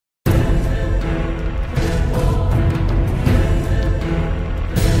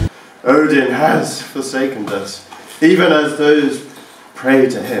Odin has forsaken us, even as those pray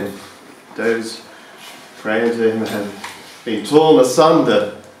to him. Those praying to him have been torn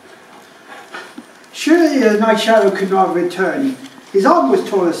asunder. Surely the Night Shadow could not return. His arm was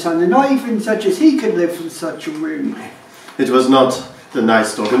torn asunder, not even such as he could live from such a wound. It was not the Night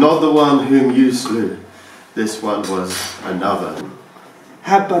Stalker, not the one whom you slew. This one was another.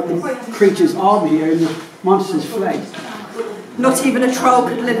 Had but the creature's arm here and the monster's fled. Not even a troll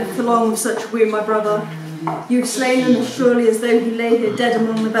could live for long with such a wound, my brother. You have slain him as surely as though he lay here dead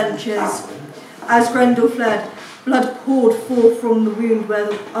among the benches. As Grendel fled, blood poured forth from the wound where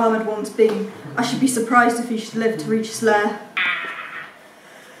the arm had once been. I should be surprised if he should live to reach his lair.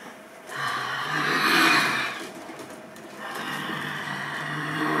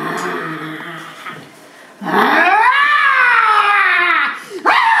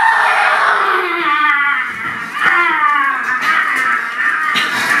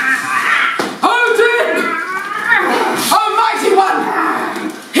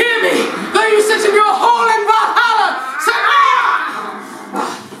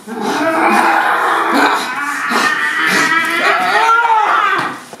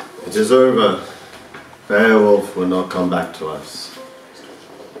 It is over. Beowulf will not come back to us.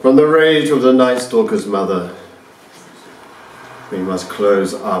 From the rage of the Night Stalker's mother, we must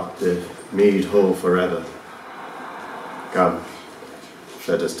close up the mead hall forever. Come,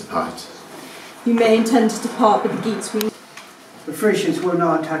 let us depart. You may intend to depart with the Geats. The Frisians will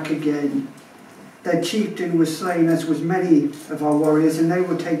not attack again. Their chieftain was slain, as was many of our warriors, and they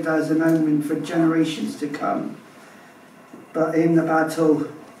will take that as an omen for generations to come. But in the battle,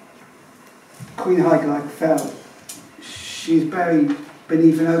 Queen Hygelac fell. She is buried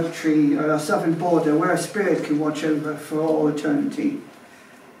beneath an oak tree on our southern border, where a spirit can watch over for all eternity.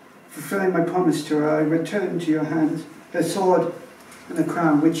 Fulfilling my promise to her, I return to your hands her sword and the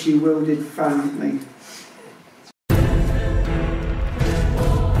crown which she wielded valiantly.